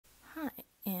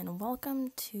and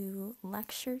welcome to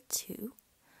Lecture 2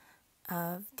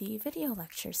 of the video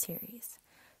lecture series.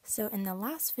 So in the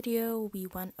last video, we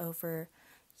went over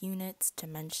units,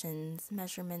 dimensions,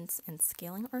 measurements, and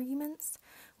scaling arguments,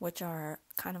 which are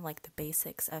kind of like the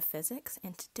basics of physics,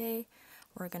 and today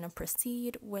we're going to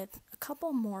proceed with a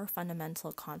couple more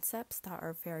fundamental concepts that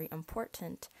are very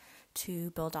important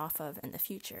to build off of in the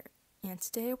future. And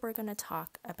today we're going to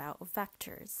talk about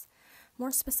vectors.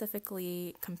 More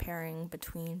specifically, comparing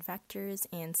between vectors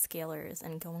and scalars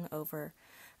and going over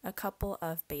a couple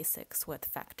of basics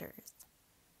with vectors.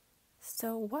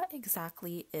 So what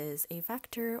exactly is a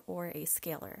vector or a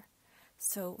scalar?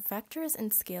 So vectors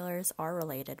and scalars are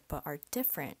related but are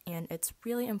different, and it's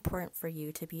really important for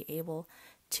you to be able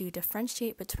to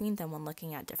differentiate between them when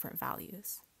looking at different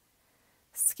values.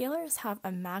 Scalars have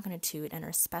a magnitude and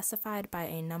are specified by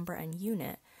a number and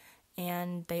unit,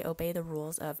 and they obey the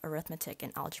rules of arithmetic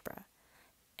and algebra.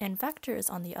 And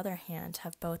vectors, on the other hand,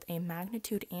 have both a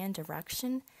magnitude and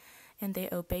direction, and they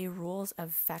obey rules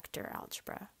of vector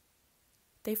algebra.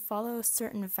 They follow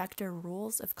certain vector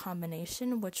rules of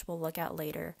combination, which we'll look at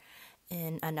later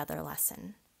in another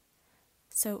lesson.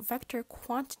 So vector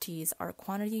quantities are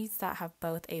quantities that have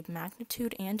both a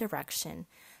magnitude and direction,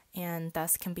 and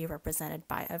thus can be represented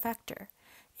by a vector.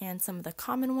 And some of the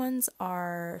common ones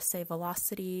are, say,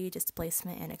 velocity,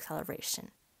 displacement, and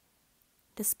acceleration.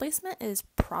 Displacement is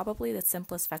probably the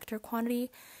simplest vector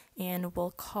quantity, and we'll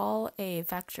call a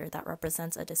vector that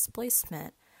represents a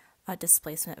displacement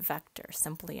vector,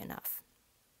 simply enough.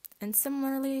 And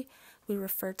similarly, we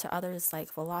refer to others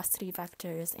like velocity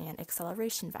vectors and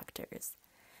acceleration vectors.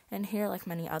 And here, like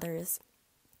many others,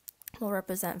 we'll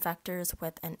represent vectors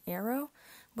with an arrow,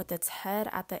 with its head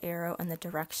at the arrow in the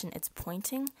direction it's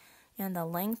pointing, and the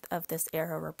length of this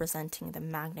arrow representing the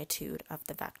magnitude of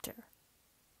the vector.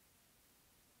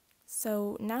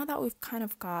 So now that we've kind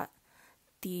of got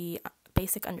the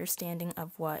basic understanding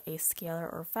of what a scalar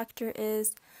or vector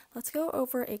is, let's go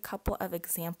over a couple of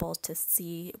examples to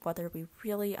see whether we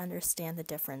really understand the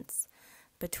difference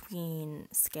between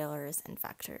scalars and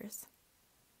vectors.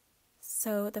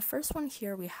 So the first one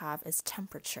here we have is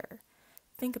temperature.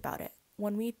 Think about it.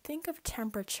 When we think of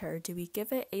temperature, do we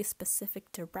give it a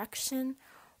specific direction,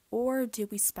 or do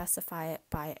we specify it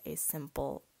by a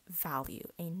simple value,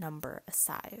 a number, a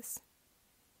size?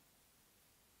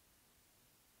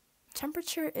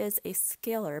 Temperature is a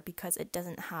scalar because it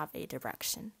doesn't have a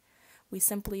direction. We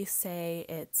simply say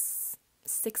it's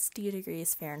 60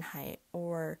 degrees Fahrenheit,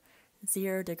 or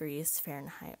 0 degrees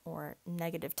Fahrenheit, or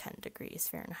negative 10 degrees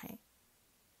Fahrenheit.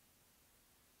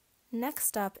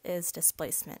 Next up is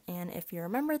displacement, and if you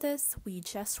remember this, we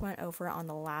just went over on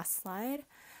the last slide,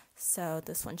 so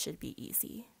this one should be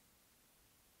easy.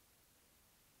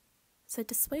 So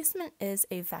displacement is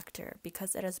a vector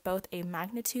because it has both a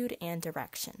magnitude and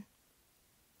direction.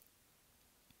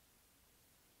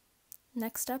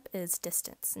 Next up is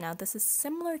distance. Now this is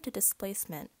similar to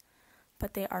displacement,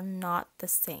 but they are not the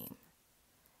same.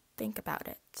 Think about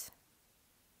it.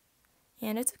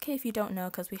 And it's okay if you don't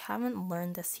know because we haven't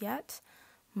learned this yet,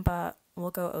 but we'll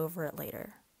go over it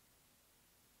later.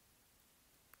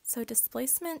 So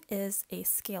displacement is a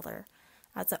scalar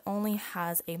as it only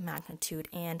has a magnitude,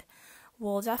 and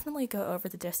we'll definitely go over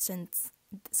the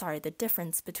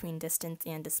difference between distance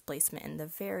and displacement in the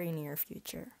very near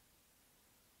future.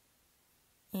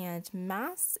 And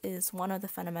mass is one of the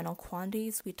fundamental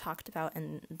quantities we talked about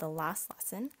in the last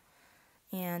lesson.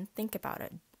 And think about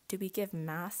it. Do we give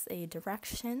mass a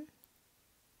direction?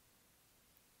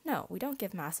 No, we don't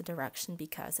give mass a direction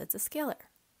because it's a scalar.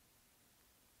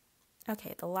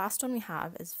 Okay, the last one we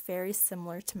have is very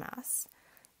similar to mass,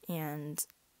 and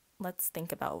let's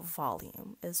think about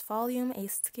volume. Is volume a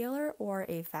scalar or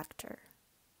a vector?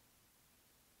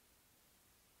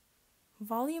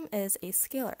 Volume is a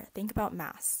scalar. Think about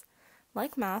mass.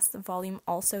 Like mass, volume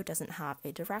also doesn't have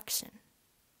a direction.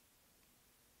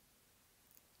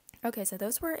 Okay, so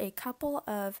those were a couple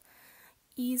of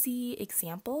easy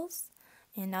examples,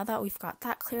 and now that we've got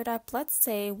that cleared up, let's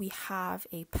say we have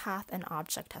a path an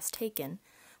object has taken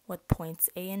with points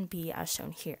A and B as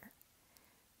shown here.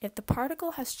 If the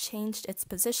particle has changed its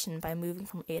position by moving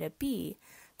from A to B,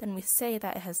 then we say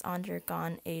that it has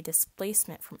undergone a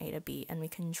displacement from A to B, and we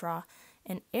can draw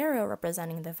an arrow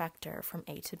representing the vector from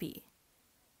A to B.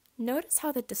 Notice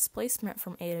how the displacement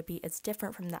from A to B is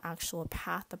different from the actual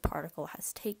path the particle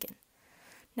has taken.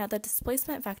 Now, the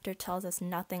displacement vector tells us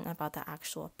nothing about the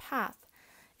actual path.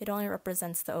 It only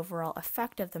represents the overall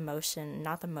effect of the motion,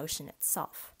 not the motion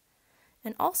itself.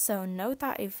 And also, note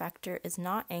that a vector is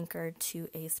not anchored to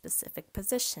a specific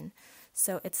position,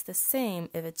 so it's the same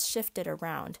if it's shifted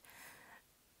around.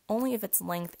 only if its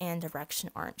length and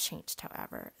direction aren't changed,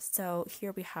 however. So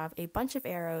here we have a bunch of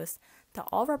arrows that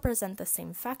all represent the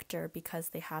same vector because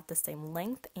they have the same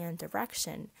length and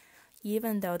direction,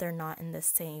 even though they're not in the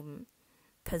same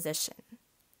position.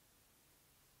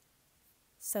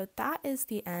 So that is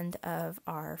the end of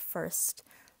our first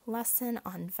lesson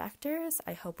on vectors.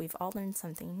 I hope we've all learned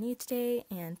something new today,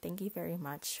 and thank you very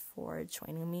much for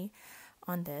joining me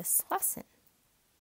on this lesson.